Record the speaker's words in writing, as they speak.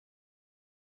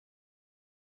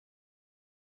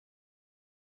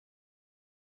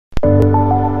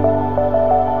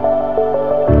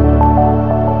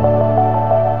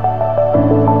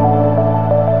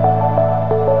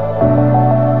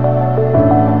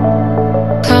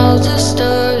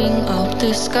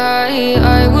the sky.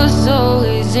 I was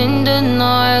always in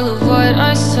denial of what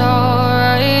I saw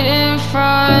right in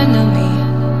front of me.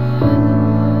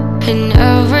 And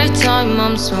every time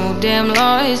I'm so damn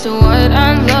lost to what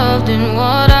I loved and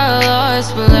what I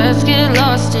lost. But let's get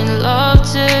lost in love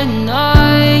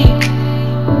tonight.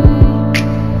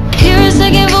 Hear a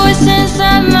second voice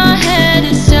inside my head.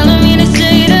 It's telling me to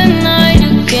stay the night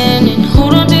again and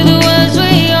hold on to the words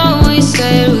we always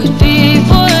said would be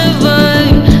forever,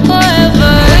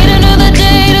 forever. Wait another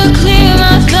day to clear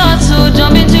my thoughts, so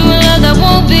jump into a love that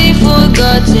won't be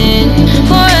forgotten.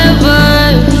 Forever,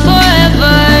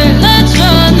 forever. Let's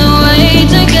run away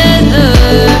together.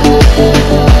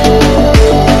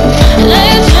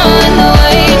 Let's run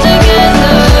away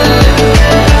together.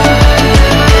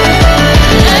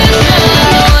 Let's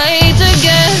run away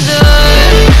together.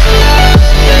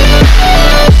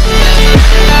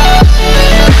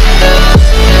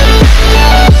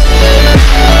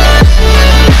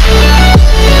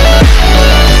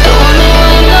 The only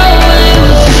one away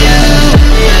with you.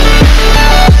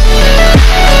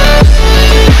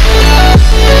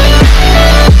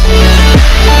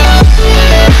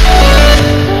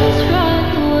 Let's run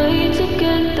away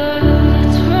together.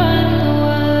 Let's run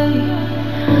away.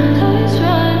 Let's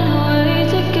run away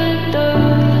together.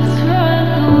 Let's run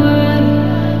away.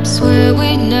 Swear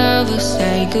we'd never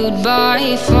say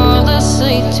goodbye. Fall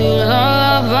asleep to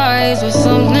lullabies with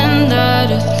something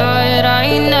that I thought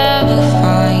I'd never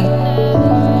find.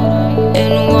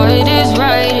 And what is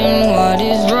right and what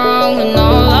is wrong, and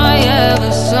all I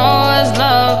ever saw was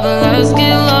love. But let's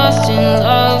get lost in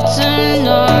love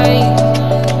tonight.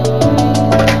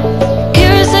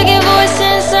 Hear a second voice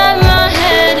inside my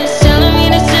head. It's telling me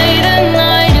to stay the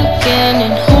night again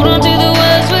and hold on to the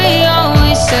words we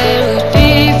always said would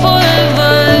be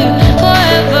forever,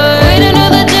 forever. Wait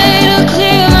another day to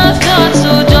clear my thoughts,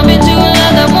 so jump into a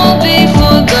love that won't be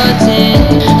forgotten.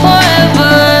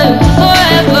 Forever,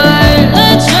 forever.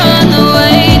 Let's run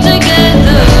away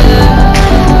together.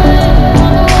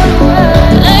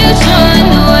 Let's run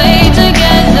away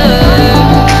together.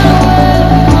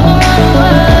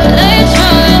 Let's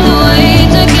run away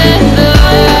together.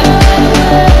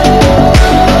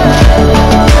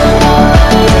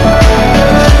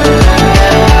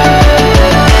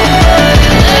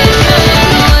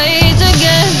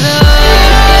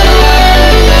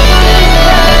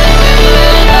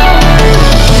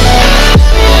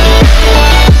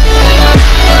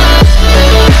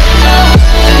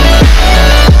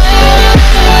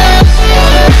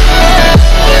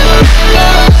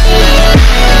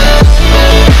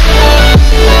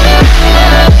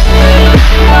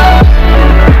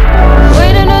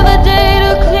 Wait another day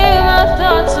to clear my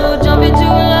thoughts, so jump into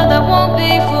a love that won't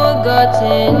be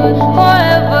forgotten.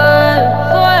 Forever,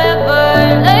 forever.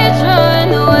 Let's run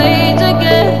away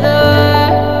together.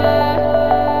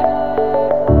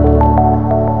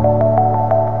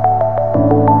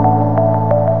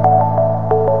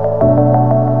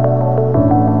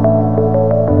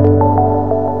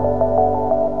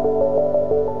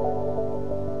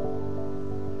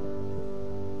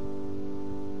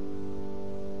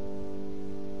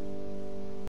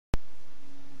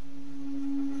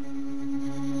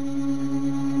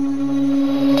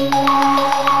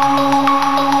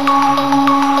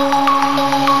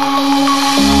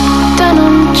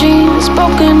 Denim jeans,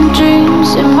 broken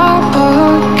dreams in my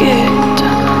pocket.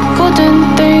 Golden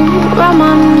thing round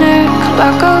my neck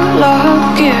like a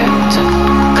locket.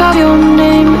 Carve your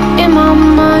name in my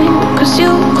mind, 'cause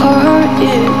you caught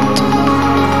it.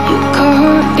 You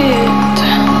caught it.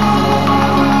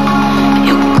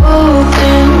 You're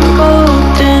golden,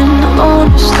 golden.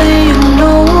 Honestly, you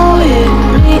know it.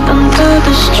 Meet under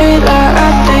the street light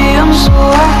at the young, so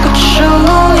I could show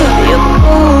you. You're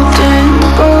golden,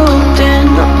 golden.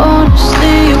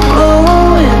 Honestly, you're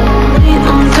glowing. Meet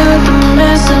under the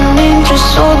mezzanine just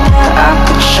so that I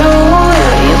could show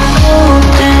you.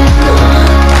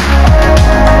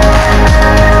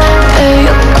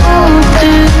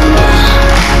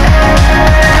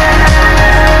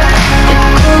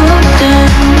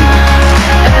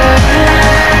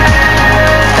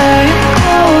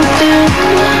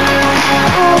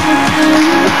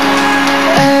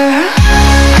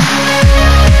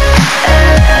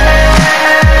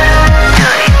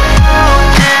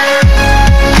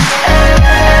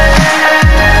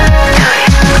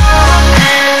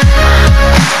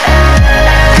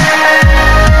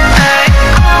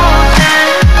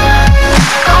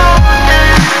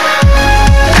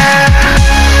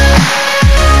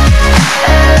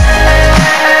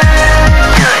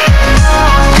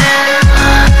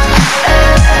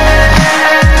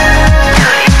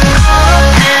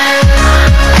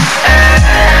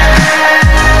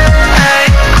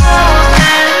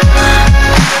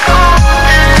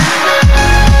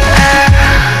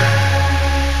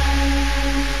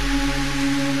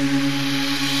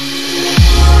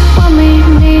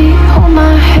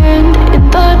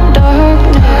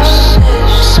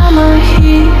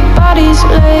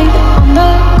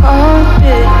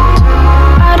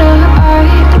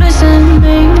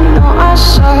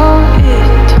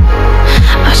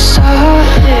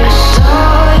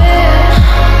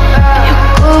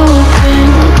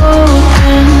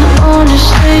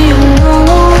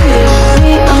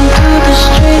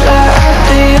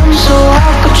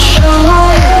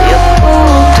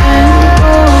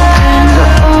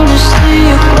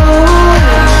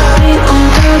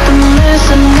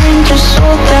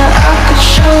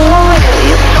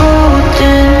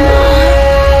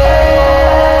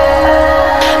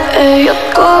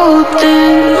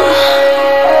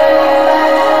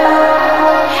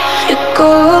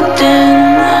 golden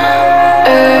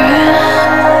earth.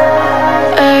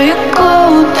 Are you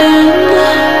golden,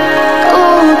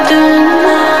 golden?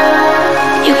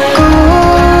 You're golden.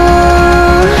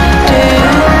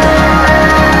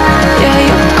 Yeah,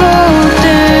 you're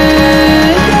golden.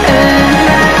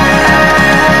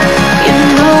 You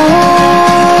know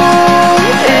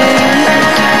it.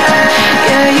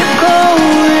 Yeah, you're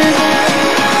golden,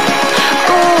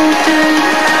 golden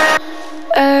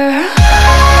earth.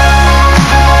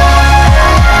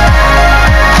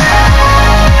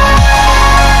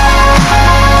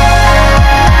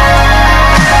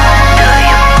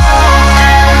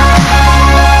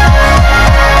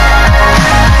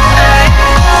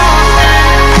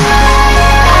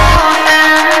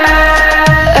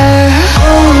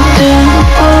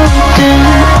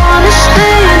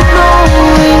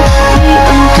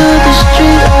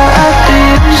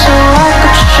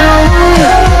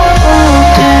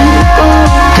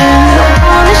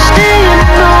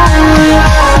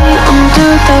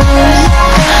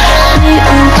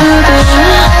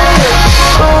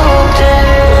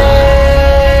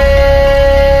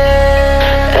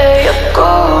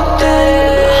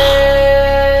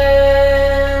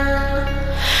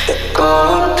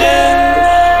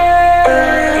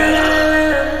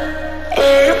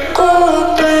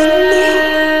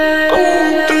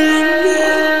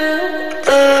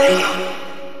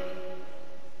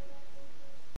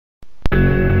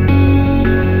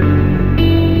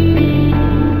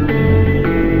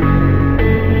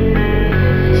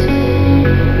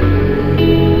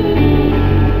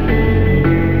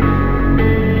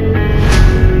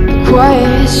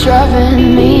 Quiet's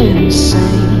driving me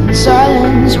insane.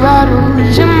 Silence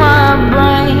rattles in my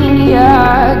brain.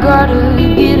 Yeah, I gotta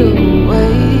get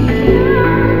away.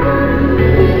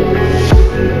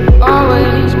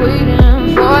 Always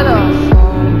waiting for the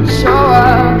phone, so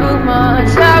I built my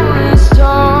towers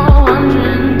tall,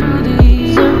 wandering through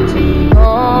these empty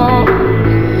halls.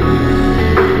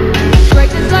 Break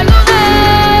the cycle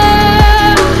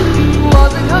now,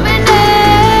 walls are coming down.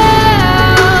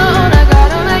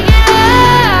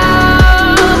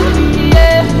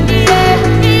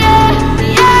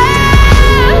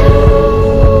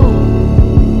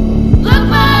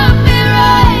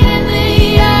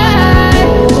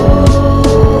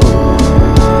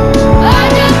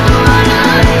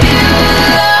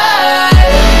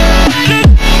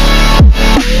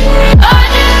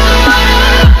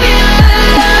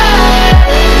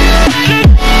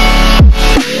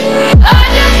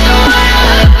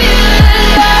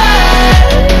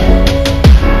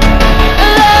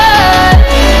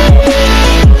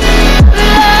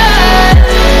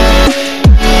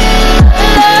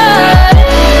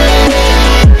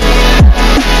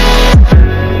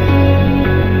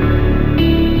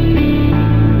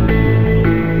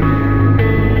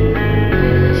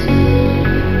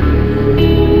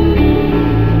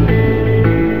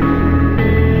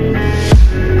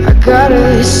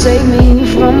 Gotta save me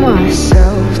from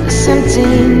myself. This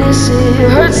emptiness, it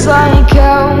hurts like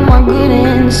hell. My good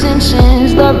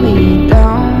intentions let me